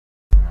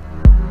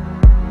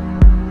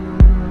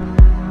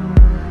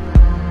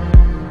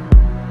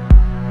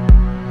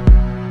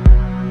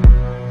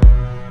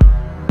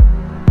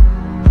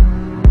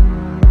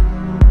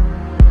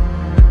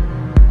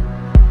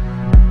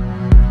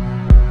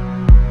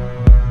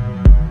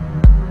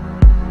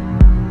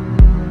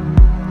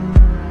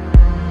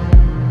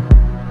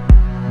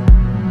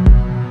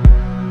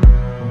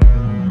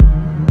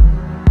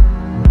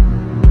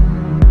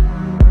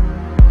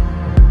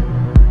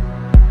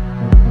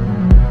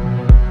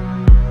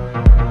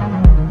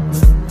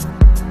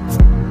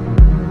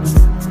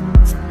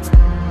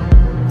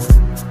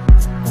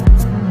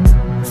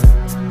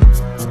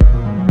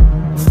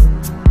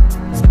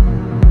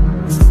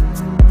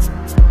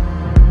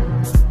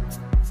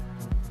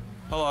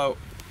Hello.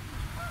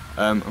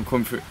 I'm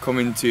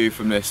coming to you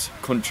from this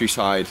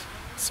countryside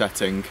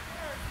setting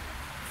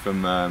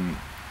from on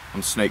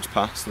Snakes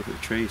Pass. Look at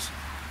the trees.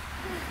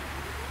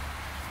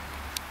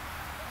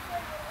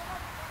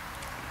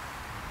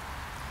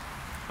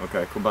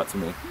 Okay, come back to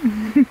me.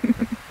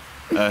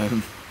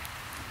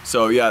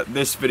 So yeah,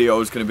 this video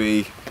is going to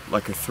be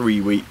like a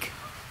 3-week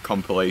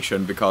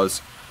compilation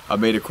because I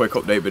made a quick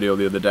update video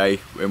the other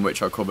day in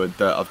which I covered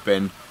that I've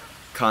been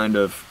kind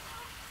of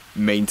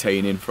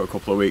maintaining for a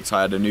couple of weeks.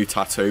 I had a new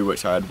tattoo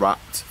which I had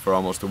wrapped for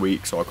almost a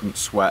week, so I couldn't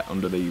sweat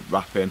under the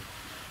wrapping.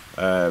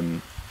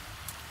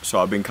 So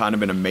I've been kind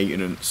of in a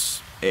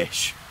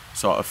maintenance-ish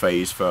sort of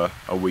phase for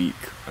a week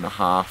and a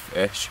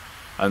half-ish,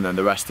 and then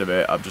the rest of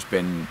it I've just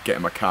been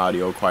getting my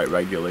cardio quite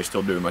regularly,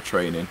 still doing my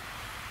training.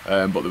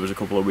 But there was a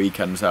couple of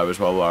weekends there as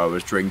well where I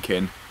was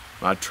drinking,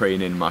 my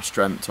training, my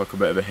strength took a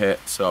bit of a hit,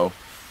 so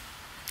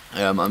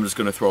I'm just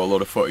going to throw a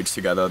lot of footage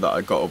together that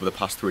I got over the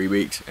past 3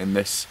 weeks in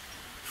this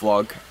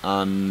vlog,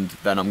 and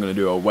then I'm going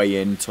to do a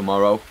weigh-in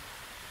tomorrow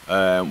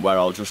where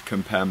I'll just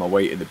compare my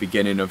weight at the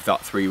beginning of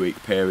that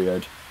 3-week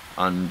period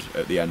and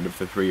at the end of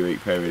the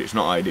 3-week period. It's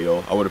not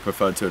ideal. I would have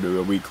preferred to do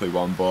a weekly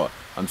one, but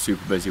I'm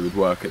super busy with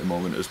work at the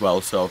moment as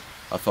well, so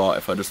I thought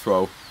if I just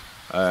throw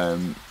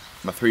my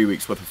 3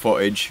 weeks worth of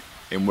footage,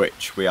 in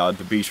which we had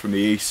the beach from the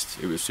east.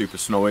 It was super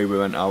snowy, we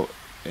went out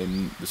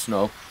in the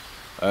snow.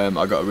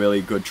 I got a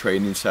really good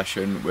training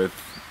session with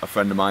a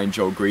friend of mine,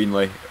 Joe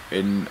Greenley,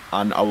 and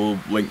I will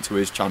link to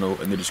his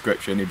channel in the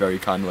description. He very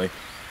kindly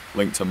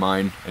linked to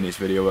mine in his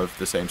video of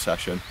the same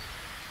session.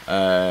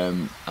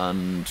 And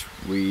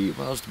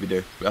what else did we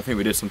do? I think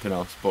we did something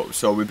else.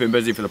 So we've been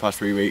busy for the past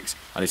 3 weeks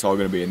and it's all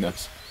going to be in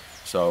this.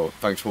 So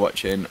thanks for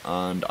watching,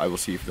 and I will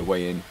see you for the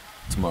weigh-in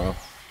tomorrow.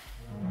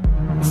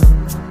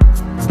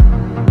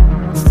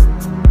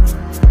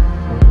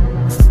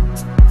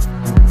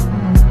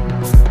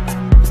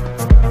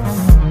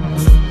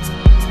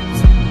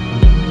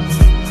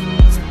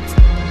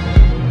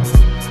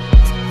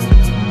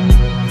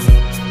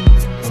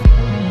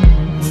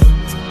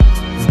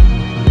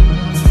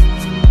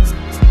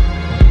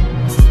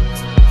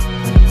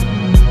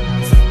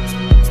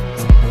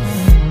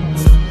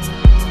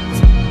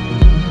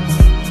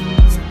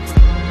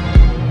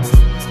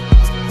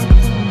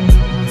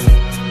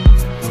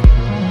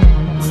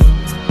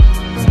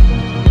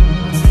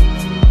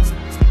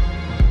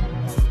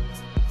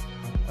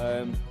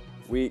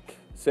 Week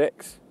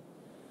 6,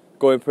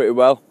 going pretty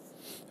well.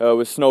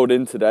 We're snowed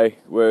in today.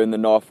 We're in the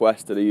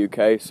northwest of the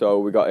UK, so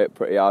we got hit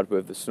pretty hard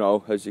with the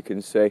snow, as you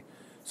can see.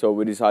 So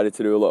we decided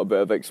to do a little bit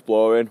of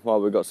exploring while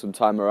we got some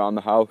time around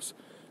the house.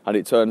 And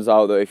it turns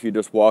out that if you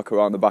just walk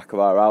around the back of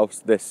our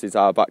house, this is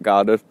our back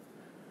garden.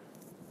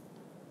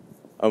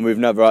 And we've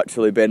never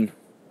actually been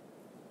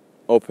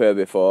up here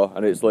before,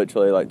 and it's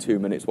literally like 2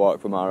 minutes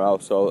walk from our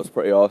house, so that's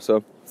pretty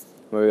awesome.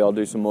 Maybe I'll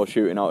do some more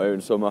shooting out here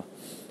in summer.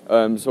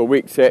 So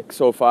week 6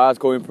 so far is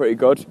going pretty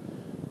good.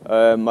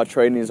 My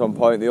training is on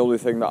point. The only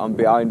thing that I'm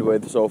behind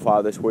with so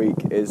far this week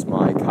is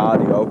my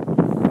cardio.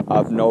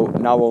 I've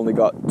now only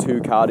got 2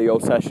 cardio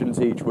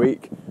sessions each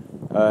week.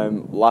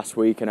 Last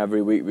week and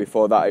every week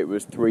before that it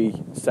was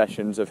 3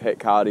 sessions of HIIT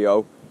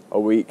cardio a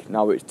week.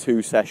 Now it's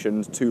 2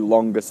 sessions, 2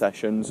 longer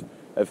sessions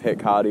of HIIT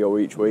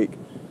cardio each week.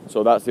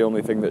 So that's the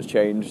only thing that's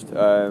changed.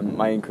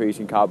 My increase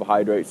in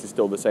carbohydrates is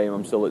still the same.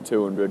 I'm still at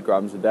 200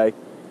 grams a day.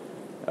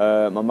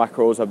 My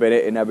macros I've been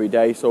hitting every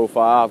day so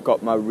far. I've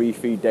got my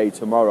refeed day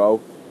tomorrow.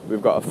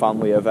 We've got a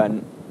family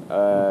event,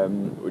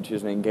 which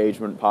is an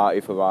engagement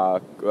party for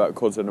our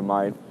cousin of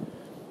mine.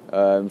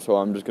 So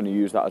I'm just going to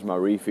use that as my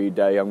refeed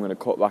day. I'm going to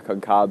cut back on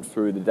carbs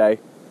through the day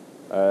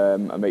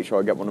and make sure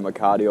I get one of my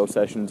cardio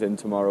sessions in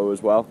tomorrow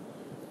as well.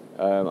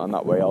 And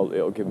that way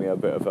it'll give me a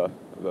bit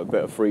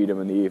of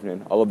freedom in the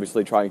evening. I'll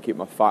obviously try and keep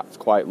my fats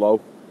quite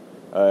low,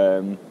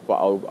 but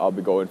I'll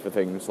be going for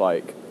things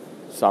like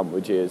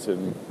sandwiches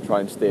and try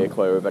and steer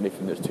clear of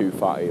anything that's too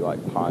fatty, like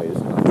pies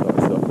and that sort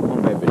of stuff, or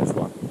maybe just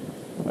one.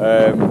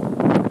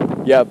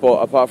 Yeah,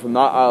 but apart from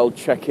that, I'll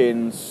check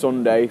in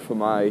Sunday for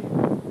my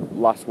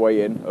last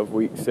weigh-in of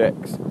week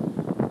 6,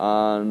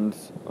 and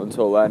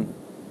until then,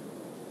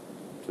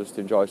 just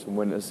enjoy some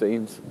winter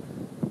scenes.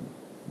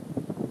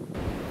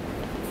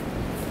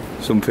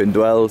 Something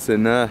dwells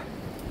in there.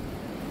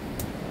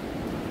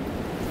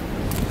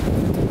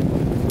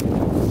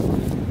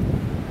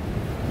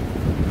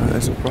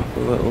 There's a proper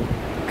little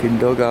fucking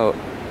dugout.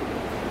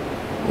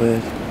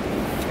 Weird.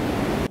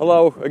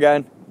 Hello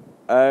again.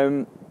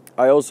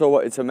 I also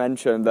wanted to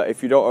mention that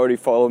if you don't already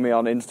follow me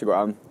on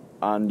Instagram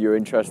and you're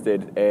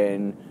interested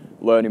in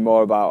learning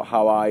more about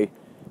how I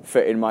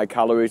fit in my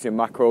calories and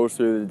macros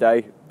through the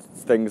day,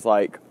 things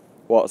like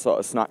what sort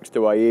of snacks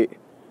do I eat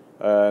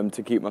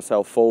to keep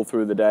myself full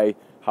through the day,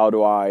 how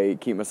do I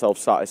keep myself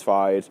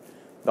satisfied,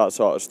 that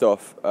sort of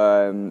stuff,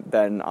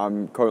 then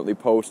I'm currently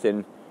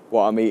posting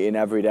what I'm eating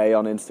every day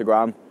on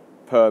Instagram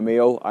per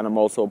meal, and I'm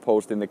also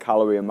posting the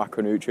calorie and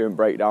macronutrient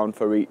breakdown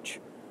for each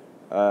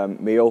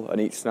meal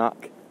and each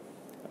snack.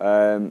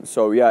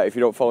 So yeah, if you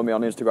don't follow me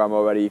on Instagram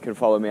already, you can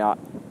follow me at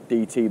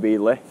DTB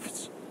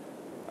Lifts.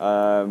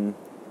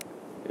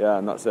 yeah,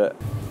 and that's it.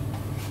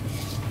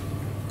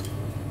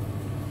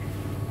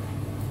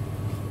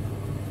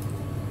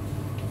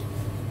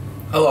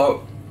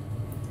 Hello.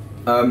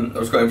 I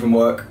was going from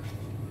work,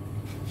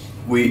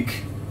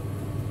 week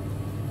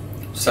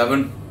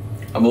 7.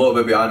 I'm a little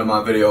bit behind on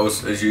my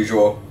videos as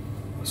usual,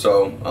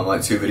 so I'm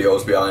like 2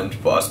 videos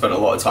behind, but I spent a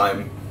lot of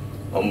time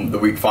on the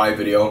week 5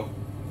 video,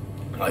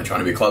 like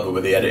trying to be clever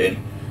with the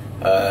editing,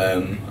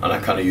 and I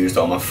kind of used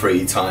all my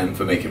free time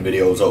for making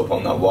videos up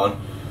on that one.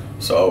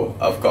 So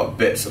I've got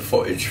bits of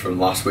footage from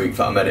last week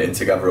that I'm editing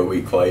together a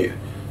week late,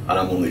 and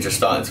I'm only just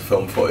starting to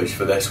film footage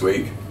for this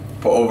week.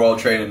 But overall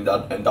training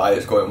and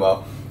diet's going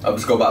well. I've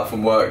just got back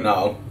from work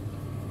now.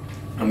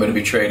 I'm going to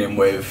be training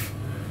with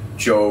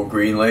Joe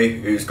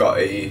Greenlee, who's got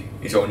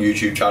his own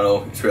YouTube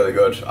channel. It's really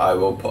good. I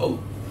will put I'm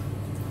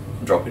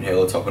dropping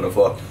Halo Top on the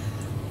floor.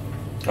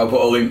 I'll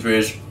put a link to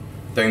his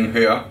thing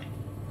here.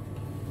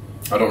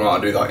 I don't know how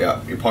to do that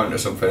yet. You point at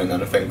something and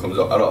then a thing comes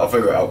up. I'll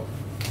figure it out.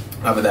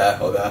 Either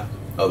there or there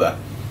or there.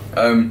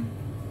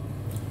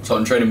 So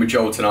I'm training with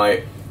Joe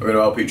tonight. We're going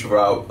to help each other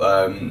out,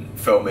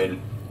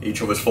 filming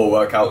each other's full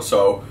workout.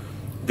 So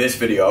this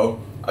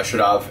video, I should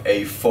have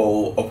a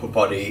full upper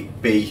body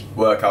B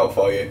workout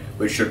for you,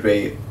 which should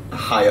be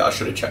higher. I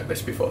should have checked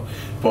this before,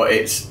 but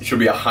it should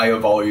be a higher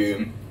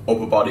volume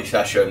upper body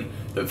session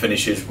that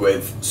finishes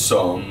with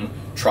some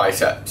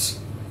triceps.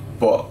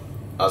 But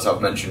as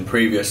I've mentioned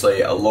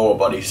previously, a lower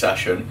body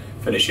session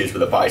finishes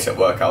with a bicep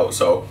workout.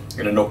 So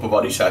in an upper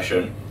body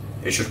session,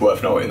 it's just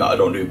worth noting that I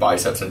don't do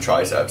biceps and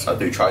triceps. I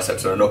do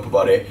triceps in an upper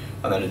body,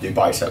 and then I do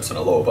biceps in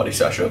a lower body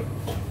session.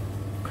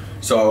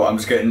 So I'm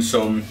just getting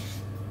some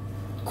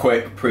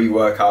quick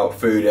pre-workout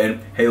food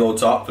in. Halo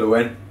Top for the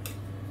win.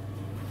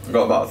 I've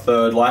got about a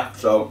third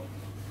left, so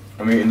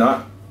I'm eating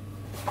that.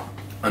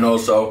 And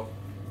also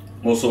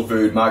Muscle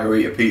Food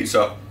Margarita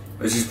Pizza.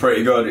 This is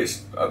pretty good.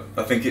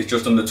 I think it's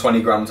just under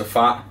 20 grams of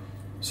fat.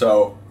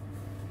 So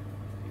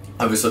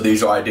obviously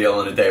these are ideal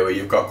on a day where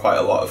you've got quite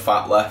a lot of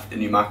fat left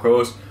in your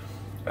macros.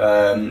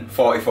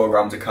 44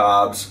 grams of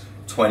carbs,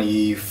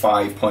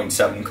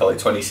 25.7, call it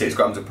 26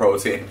 grams of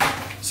protein.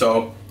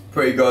 So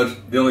pretty good.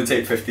 They only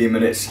take 15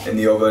 minutes in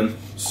the oven.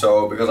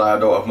 So because I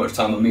don't have much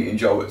time, I'm meeting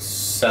Joe at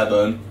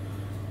 7,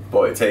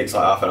 but it takes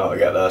like half an hour to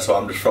get there. So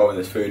I'm just throwing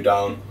this food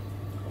down.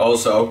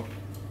 Also,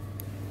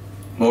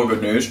 more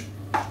good news.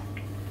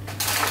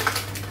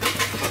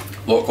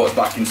 Look what's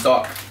back in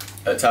stock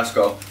at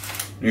Tesco.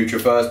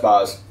 NutriFirst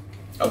bars.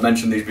 I've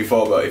mentioned these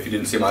before, but if you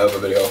didn't see my other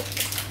video,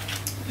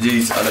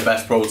 these are the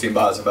best protein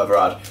bars I've ever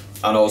had,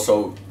 and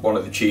also one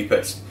of the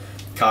cheapest.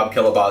 Carb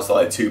Killer bars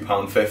are like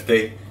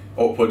 £2.50,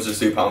 upwards of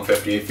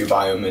 £2.50 if you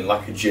buy them in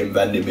like a gym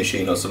vending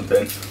machine or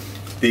something.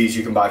 These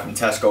you can buy from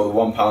Tesco,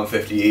 they're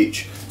 £1.50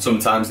 each.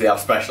 Sometimes they have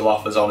special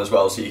offers on as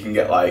well, so you can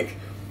get like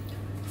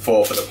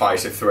 4 for the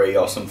price of 3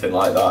 or something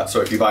like that.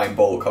 So if you buy in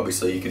bulk,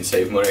 obviously you can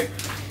save money.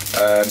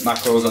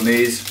 Macros on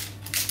these,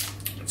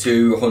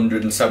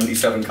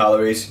 277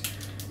 calories,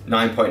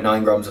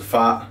 9.9 grams of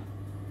fat,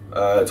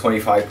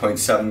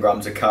 25.7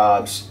 grams of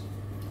carbs,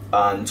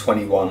 and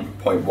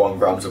 21.1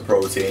 grams of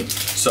protein.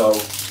 So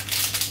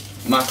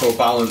macro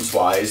balance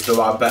wise, there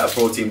are better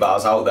protein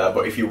bars out there,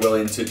 but if you're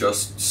willing to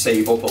just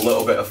save up a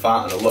little bit of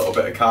fat and a little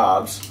bit of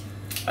carbs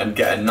and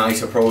get a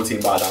nicer protein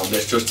bar down,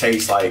 this just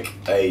tastes like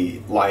a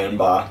Lion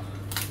bar.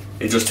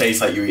 It just tastes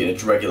like you're eating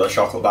a regular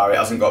chocolate bar. It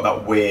hasn't got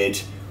that weird,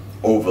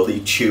 overly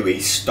chewy,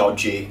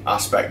 stodgy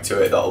aspect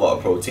to it that a lot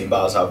of protein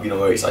bars have, you know,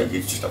 where it's like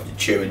you just have to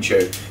chew and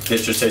chew.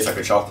 This just tastes like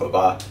a chocolate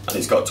bar, and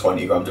it's got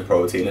 20 grams of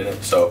protein in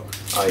it, so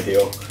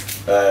ideal.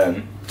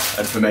 And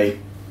for me,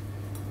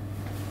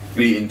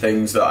 eating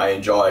things that I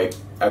enjoy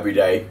every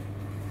day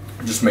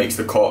just makes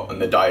the cut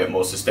and the diet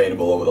more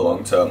sustainable over the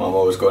long term. I'm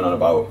always going on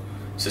about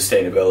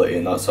sustainability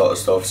and that sort of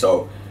stuff,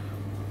 so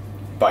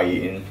by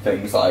eating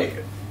things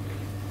like,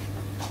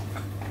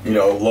 you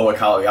know, lower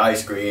calorie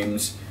ice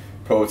creams,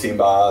 protein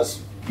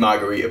bars,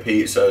 margarita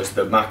pizzas,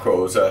 the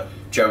macros are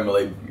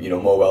generally, you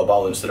know, more well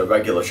balanced than a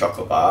regular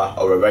chocolate bar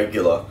or a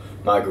regular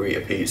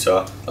margarita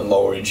pizza, and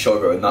lower in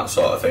sugar and that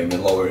sort of thing,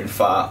 and lower in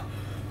fat.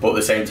 But at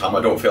the same time,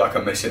 I don't feel like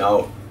I'm missing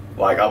out.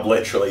 Like, I'm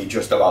literally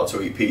just about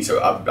to eat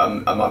pizza.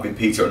 I'm having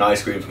pizza and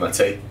ice cream for my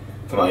tea,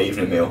 for my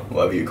evening meal,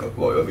 whatever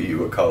you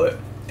would call it,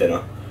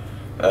 dinner.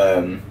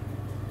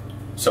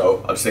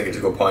 So I just think it's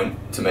a good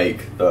point to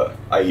make that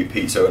I eat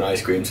pizza and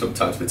ice cream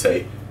sometimes for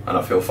tea, and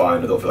I feel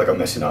fine. I don't feel like I'm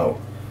missing out.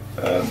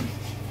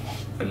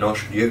 And nor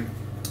should you.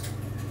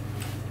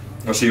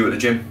 I'll see you at the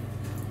gym.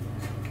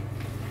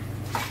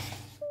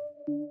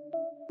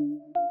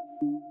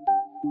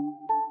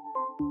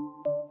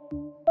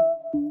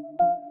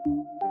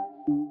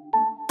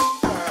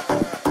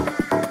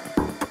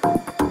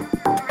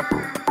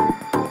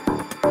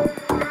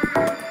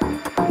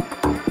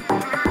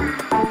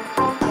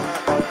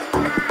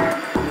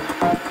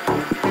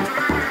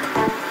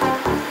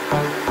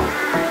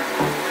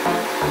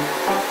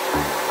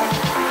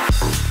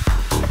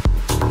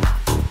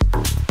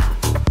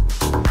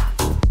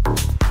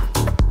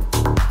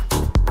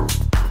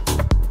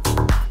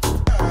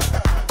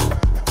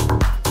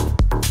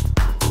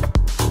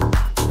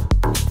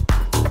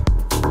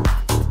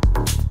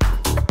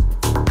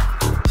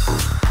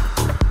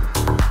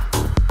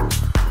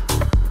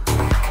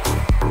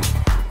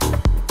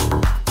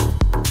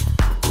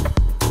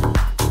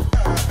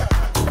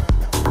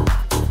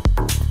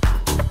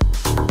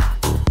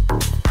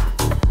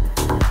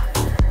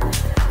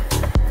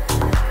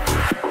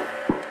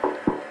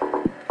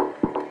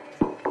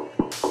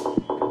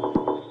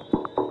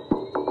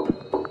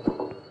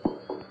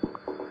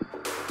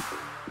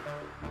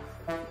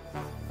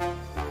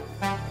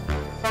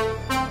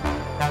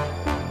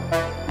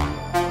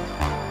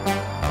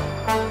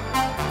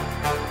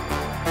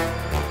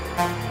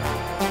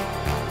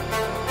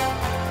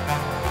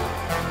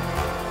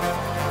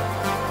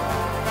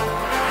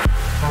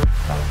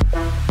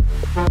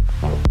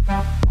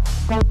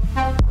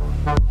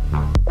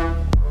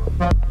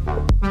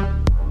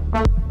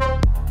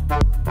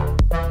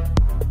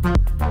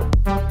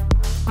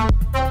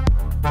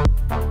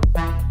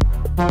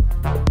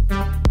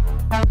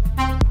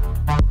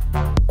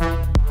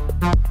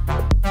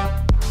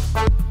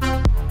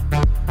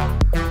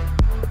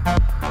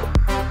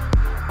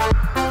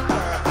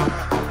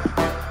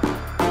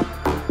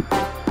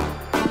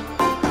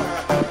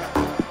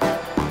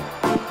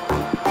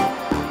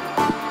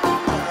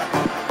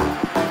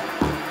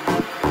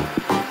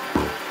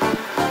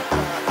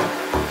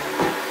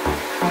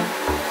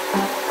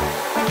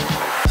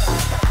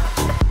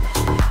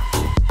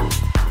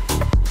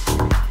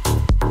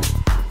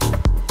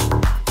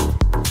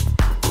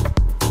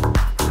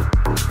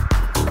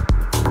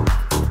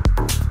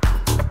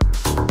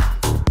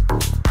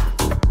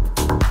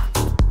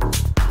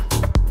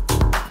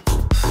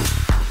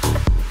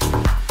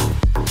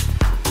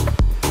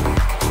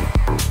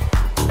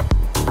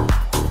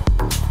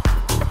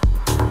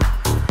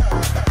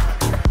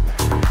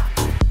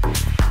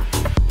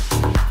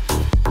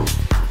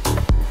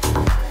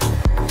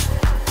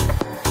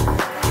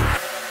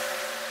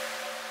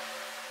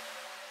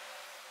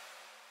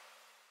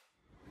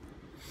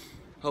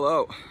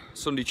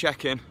 Sunday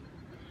check-in.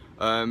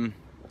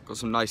 Got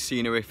some nice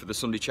scenery for the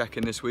Sunday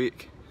check-in this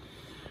week.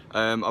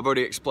 I've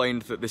already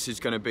explained that this is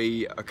going to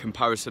be a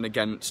comparison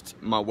against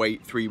my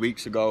weight 3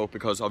 weeks ago,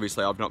 because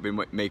obviously I've not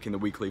been making the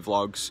weekly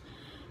vlogs,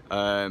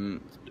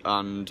 and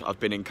I've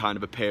been in kind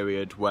of a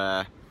period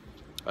where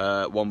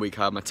 1 week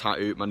I had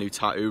my new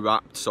tattoo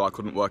wrapped, so I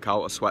couldn't work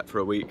out. I sweat for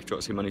a week. Do you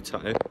want to see my new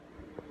tattoo?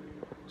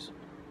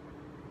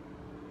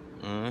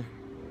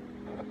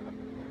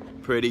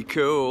 Pretty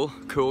cool.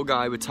 Cool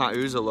guy with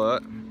tattoos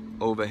alert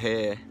over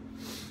here.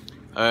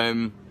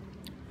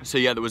 So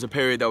yeah, there was a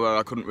period there where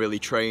I couldn't really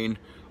train.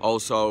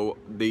 Also,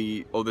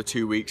 the other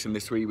 2 weeks in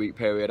this 3 week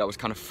period, I was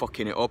kind of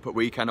fucking it up at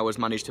weekend. I was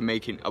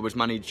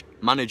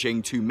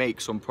managing to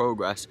make some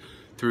progress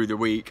through the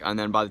week, and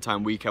then by the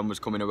time weekend was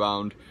coming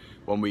around,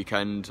 one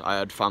weekend I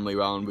had family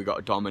round, we got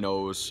a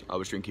Domino's, I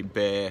was drinking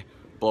beer,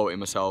 bloating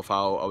myself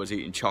out, I was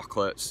eating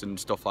chocolates and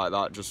stuff like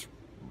that, just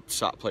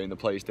sat playing the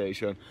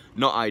PlayStation.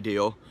 Not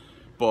ideal,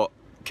 but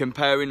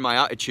comparing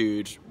my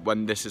attitude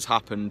when this has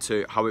happened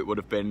to how it would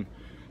have been,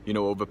 you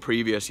know, over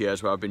previous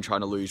years where I've been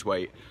trying to lose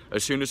weight,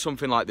 as soon as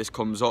something like this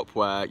comes up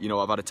where, you know,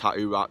 I've had a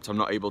tattoo wrapped, I'm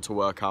not able to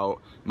work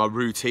out, my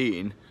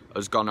routine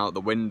has gone out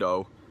the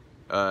window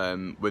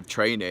with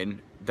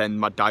training, then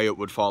my diet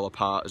would fall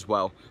apart as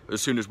well.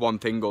 As soon as one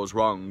thing goes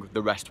wrong,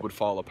 the rest would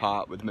fall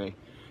apart with me.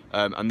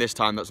 And this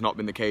time that's not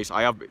been the case.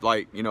 I have,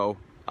 like, you know,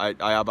 I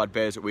have had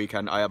beers at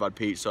weekend, I have had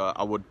pizza.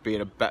 I would be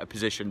in a better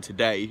position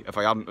today if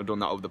I hadn't have done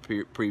that over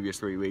the previous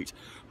 3 weeks.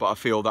 But I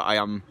feel that I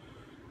am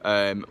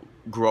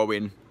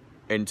growing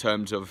in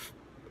terms of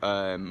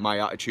my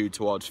attitude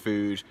towards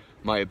food,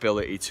 my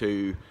ability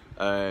to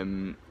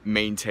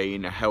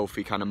maintain a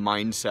healthy kind of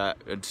mindset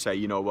and say,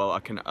 you know, well, I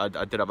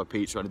did have a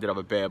pizza and I did have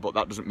a beer, but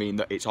that doesn't mean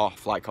that it's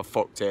off, like I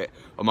fucked it,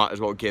 I might as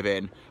well give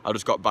in. I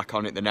just got back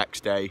on it the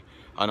next day,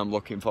 and I'm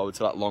looking forward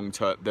to that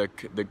long-term,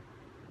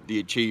 the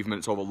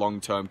achievements over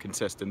long-term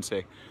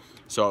consistency.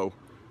 So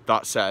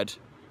that said,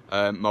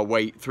 my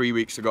weight 3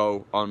 weeks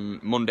ago, on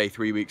Monday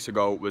 3 weeks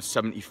ago, was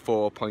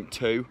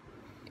 74.2.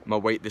 My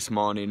weight this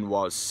morning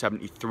was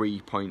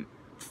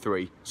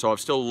 73.3. So I've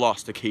still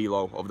lost a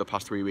kilo over the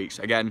past 3 weeks.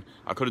 Again,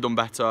 I could have done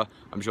better.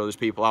 I'm sure there's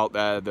people out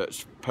there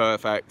that's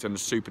perfect and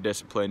super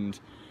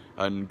disciplined,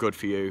 and good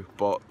for you.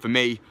 But for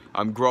me,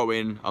 I'm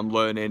growing, I'm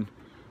learning,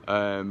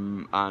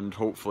 and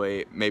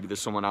hopefully maybe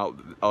there's someone out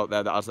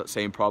there that has that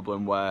same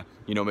problem where,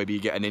 you know, maybe you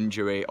get an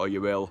injury or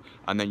you're ill,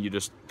 and then you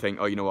just think,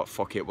 oh, you know what,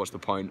 fuck it, what's the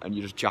point? And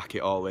you just jack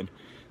it all in.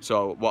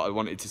 So what I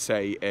wanted to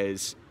say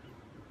is,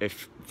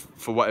 if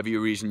for whatever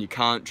your reason you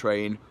can't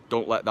train,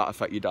 don't let that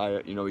affect your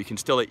diet. You know, you can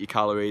still eat your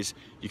calories,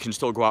 you can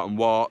still go out and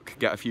walk,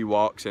 get a few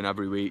walks in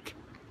every week,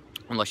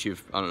 unless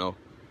you've, I don't know,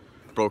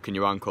 broken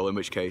your ankle, in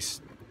which case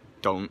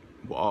don't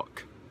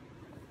walk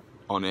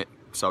on it.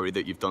 Sorry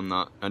that you've done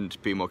that, and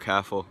be more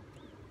careful,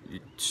 you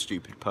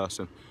stupid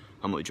person.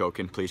 I'm only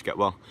joking, please get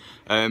well.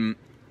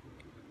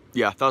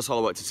 Yeah, that's all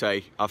I wanted to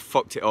say. I've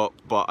fucked it up,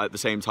 but at the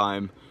same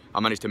time I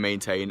managed to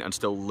maintain and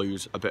still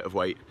lose a bit of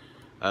weight.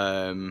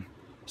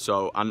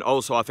 So, and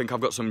also I think I've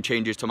got some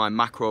changes to my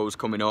macros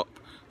coming up.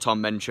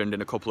 Tom mentioned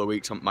in a couple of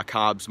weeks my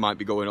carbs might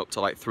be going up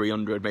to like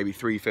 300, maybe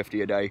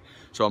 350 a day.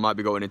 So I might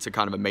be going into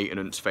kind of a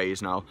maintenance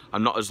phase now.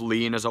 I'm not as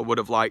lean as I would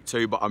have liked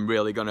to, but I'm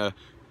really gonna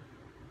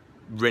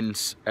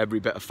rinse every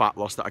bit of fat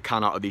loss that I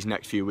can out of these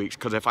next few weeks,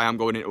 because if I am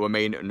going into a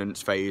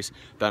maintenance phase,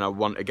 then I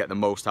want to get the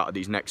most out of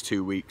these next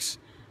 2 weeks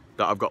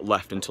that I've got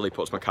left until he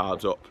puts my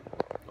carbs up,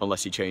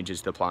 unless he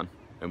changes the plan,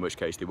 in which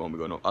case they won't be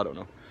going up, I don't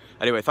know.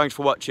 Anyway, thanks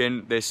for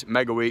watching this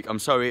mega week. I'm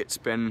sorry it's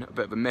been a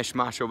bit of a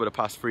mishmash over the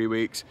past 3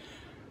 weeks.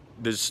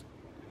 There's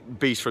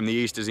Beast from the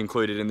East is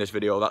included in this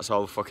video. That's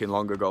how fucking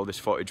long ago that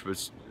footage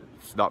was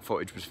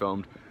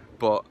filmed.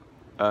 But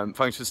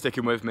thanks for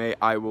sticking with me.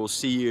 I will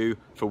see you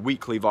for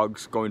weekly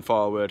vlogs going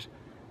forward,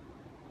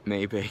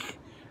 maybe.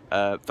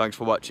 Thanks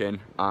for watching,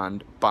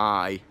 and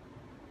bye.